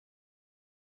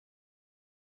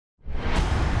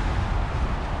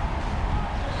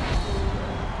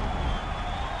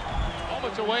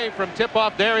away from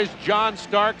tip-off. There is John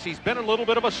Starks. He's been a little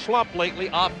bit of a slump lately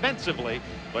offensively,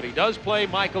 but he does play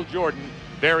Michael Jordan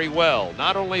very well.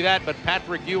 Not only that, but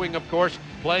Patrick Ewing, of course,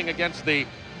 playing against the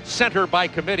center by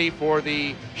committee for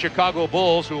the Chicago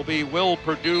Bulls, who will be Will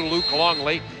Perdue, Luke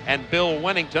Longley, and Bill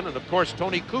Wennington. And, of course,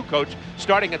 Tony Kukoc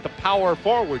starting at the power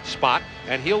forward spot,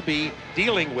 and he'll be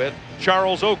dealing with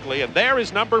Charles Oakley. And there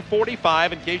is number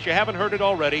 45, in case you haven't heard it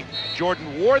already.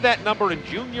 Jordan wore that number in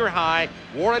junior high,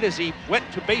 wore it as he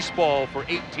went to baseball for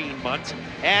 18 months,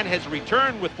 and has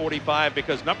returned with 45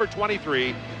 because number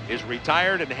 23 is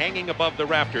retired and hanging above the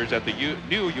rafters at the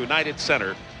new United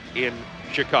Center in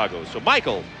Chicago. So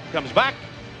Michael comes back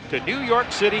to New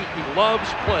York City. He loves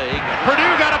playing.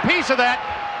 Perdue got a piece of that.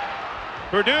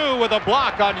 Perdue with a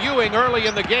block on Ewing early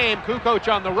in the game.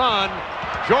 Kukoc on the run.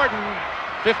 Jordan,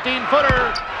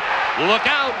 15-footer. Look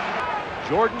out.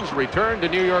 Jordan's return to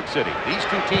New York City. These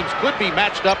two teams could be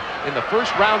matched up in the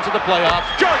first rounds of the playoffs.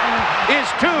 Jordan is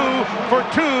 2 for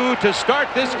 2 to start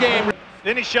this game.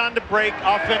 Finish on the break,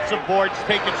 offensive boards,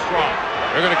 take it strong.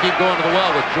 They're going to keep going to the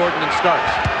well with Jordan and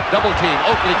Starks. Double team.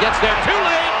 Oakley gets there too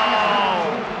late.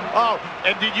 Oh,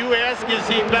 and did you ask, is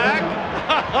he back?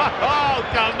 Oh,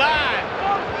 come on.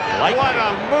 What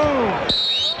a move.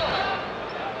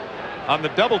 On the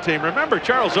double team, remember,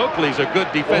 Charles Oakley's a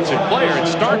good defensive player, and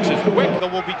Starks is quick.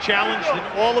 Will be challenged in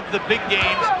all of the big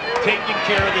games, taking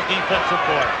care of the defensive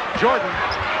board. Jordan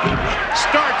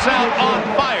starts out on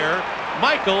fire.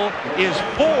 Michael is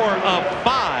 4 of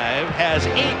 5, has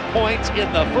 8 points in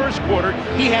the first quarter.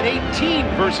 He had 18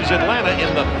 versus Atlanta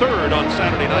in the third on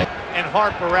Saturday night. And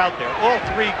Harper out there. All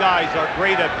three guys are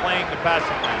great at playing the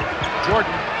passing lane.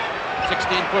 Jordan,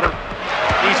 16-footer.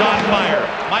 He's on fire.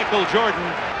 Michael Jordan.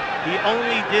 He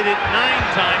only did it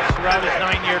 9 times throughout his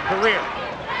 9-year career.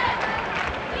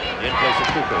 In place of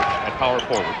Kukoc at power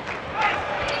forward.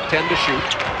 10 to shoot.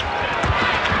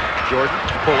 Jordan,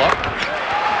 pull up.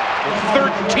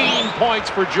 13 points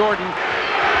for Jordan.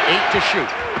 8 to shoot.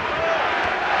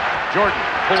 Jordan,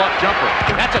 pull-up jumper.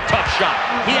 That's a tough shot.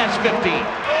 He has 15.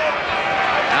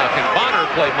 Now can Bonner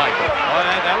play Michael? Oh,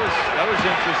 that was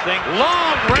interesting.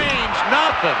 Long range,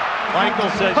 nothing.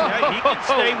 Michael says, yeah, he can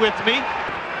stay with me.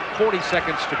 40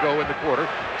 seconds to go in the quarter.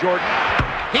 Jordan,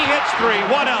 he hits 3.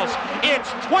 What else? It's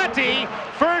 20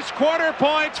 first quarter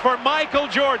points for Michael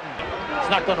Jordan. It's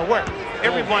not going to work.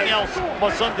 Everyone else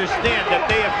must understand that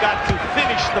they have got to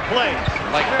finish the plays.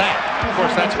 Like that. Of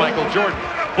course, that's Michael Jordan.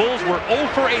 Bulls were 0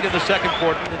 for 8 in the second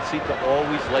quarter. Tendency to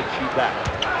always let you back.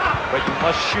 But you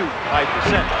must shoot 5%.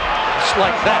 Just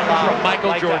like that from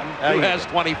Michael Jordan, who has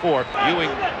 24.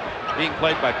 Ewing being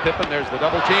played by Pippen. There's the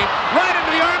double team. Right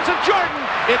into the arms of Jordan.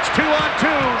 It's 2 on 2.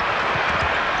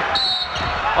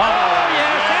 Oh,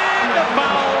 yes, and the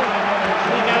foul.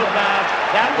 You know, Bob,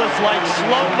 that was like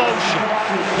slow motion.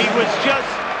 He was just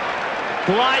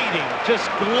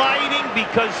gliding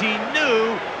because he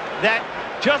knew that,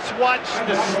 just watch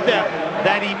the step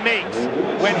that he makes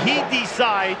when he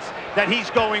decides that he's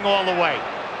going all the way.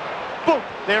 Boom,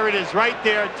 there it is right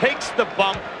there, takes the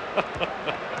bump,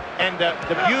 and the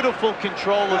beautiful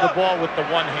control of the ball with the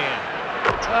one hand.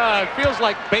 It feels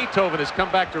like Beethoven has come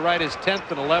back to write his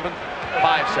 10th and 11th.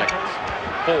 5 seconds.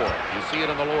 4. You see it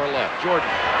on the lower left. Jordan,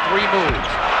 3 moves.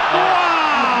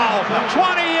 Wow!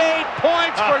 28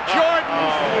 points for Jordan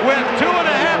with 2.5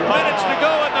 minutes to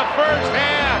go in the first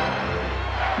half.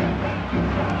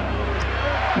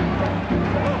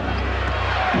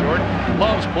 Jordan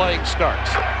loves playing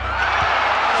Starks.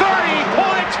 30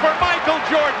 points for Michael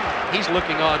Jordan. He's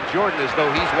looking on Jordan as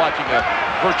though he's watching a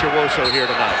virtuoso here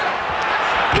tonight.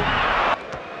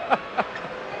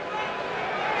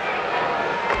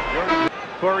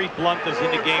 Corey Blunt is in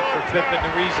the game for Pippen.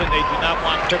 The reason they do not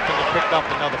want Pippen to pick up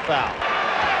another foul.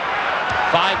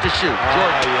 5 to shoot.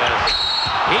 Jordan. Yes.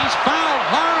 He's fouled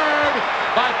hard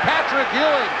by Patrick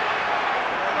Ewing.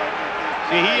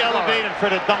 See, he elevated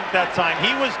for the dunk that time. He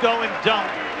was going dunk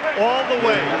all the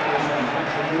way.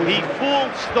 He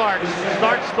fooled Starks.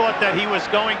 Starks thought that he was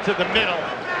going to the middle.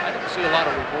 I didn't see a lot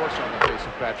of remorse on the face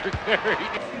of Patrick there.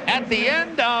 At the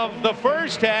end of the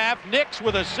first half, Knicks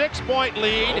with a 6-point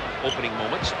lead. Opening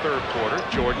moments, third quarter,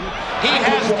 Jordan. He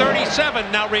has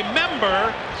 37. Now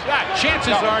remember,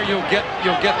 chances are you'll get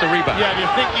the rebound. Yeah, the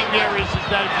thinking there is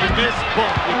that if you miss,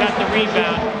 boom, you got the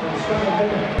rebound.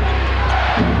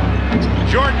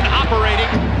 Jordan operating.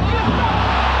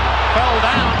 Fell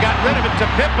down, got rid of it to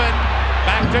Pippen.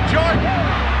 Back to Jordan.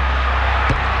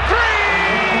 3!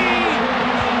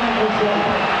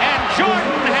 And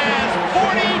Jordan has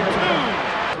 42.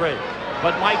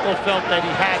 But Michael felt that he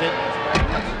had it.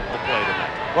 Play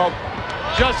tonight. Well,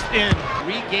 just in.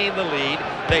 Regain the lead.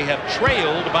 They have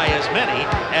trailed by as many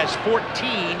as 14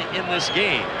 in this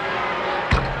game.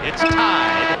 It's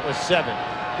tied. It was 7.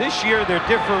 This year, their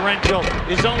differential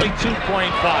is only 2.5.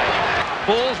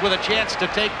 Bulls with a chance to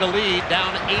take the lead,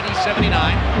 down 80-79.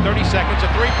 30 seconds,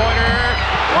 a three-pointer.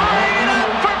 Line it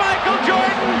up for Michael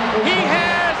Jordan. He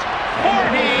has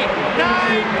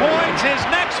 49 points. His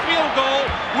next field goal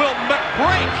will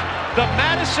break the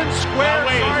Madison Square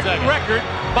Garden record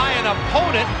by an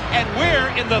opponent, and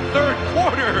we're in the third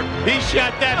quarter. He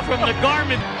shot that from the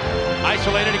garment.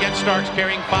 Isolated against Starks,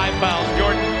 carrying 5 fouls.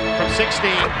 Jordan from 16.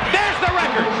 There's the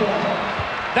record.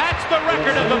 That's the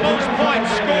record of the most points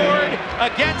scored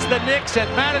against the Knicks at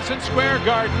Madison Square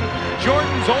Garden.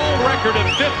 Jordan's old record of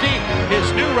 50, his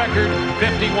new record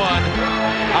 51.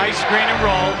 High screen and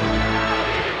roll.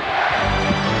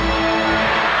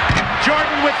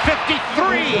 Jordan with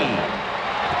 53.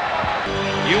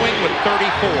 Ewing with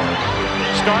 34.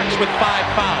 Starks with 5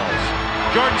 fouls.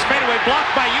 Jordan's fadeaway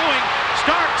blocked by Ewing.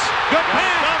 Starks, good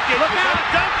pass. Look out.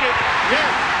 Dunk it.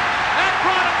 Yes. That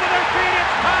brought him to their feet.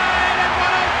 It's tied at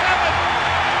 107.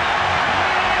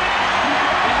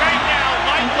 Right now,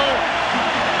 Michael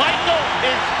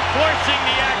is forcing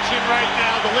the action right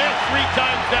now. The last 3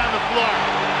 times down the floor.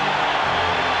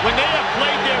 When they have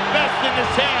played their best in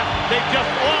this half, they've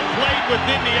just all played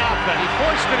within the offense. He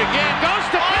forced it again. Goes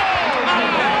to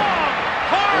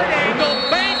hard angle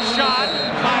bank shot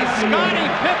by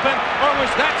Scottie Pippen, or was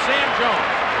that Sam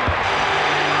Jones?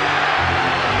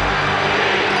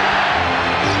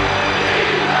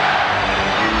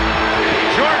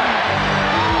 Jordan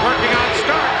working on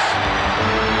Starks.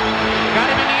 Got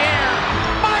him in the air.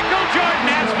 Michael Jordan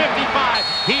has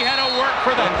 55. He had to work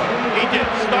for that. He did.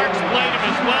 Starks played him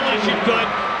as well as you could,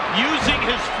 using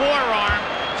his forearm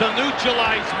to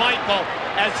neutralize Michael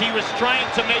as he was trying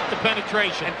to make the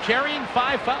penetration. And carrying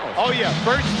 5 fouls. Oh yeah,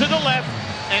 first to the left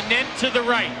and then to the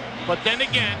right. But then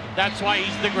again, that's why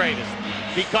he's the greatest.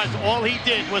 Because all he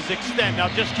did was extend. Now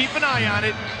just keep an eye on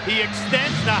it. He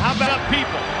extends. Now how about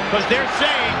people? Because they're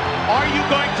saying, are you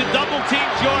going to double team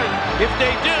Jordan? If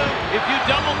they do, if you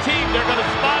double team, they're going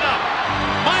to spot up.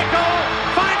 Michael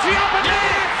finds the open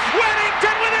man.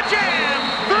 Whittington with a jam.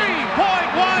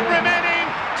 3.1 remaining.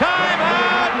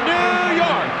 Timeout, New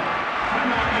York.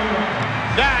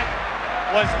 That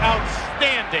was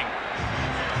outstanding.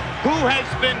 Who has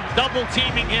been double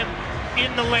teaming him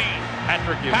in the lane?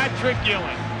 Patrick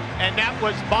Ewing. And that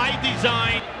was by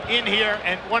design in here,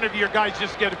 and one of your guys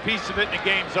just get a piece of it and the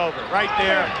game's over. Right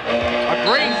there. A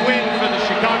great win for the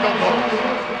Chicago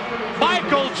Bulls.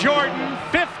 Michael Jordan,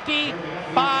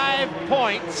 55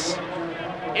 points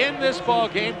in this ball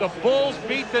game. The Bulls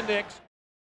beat the Knicks.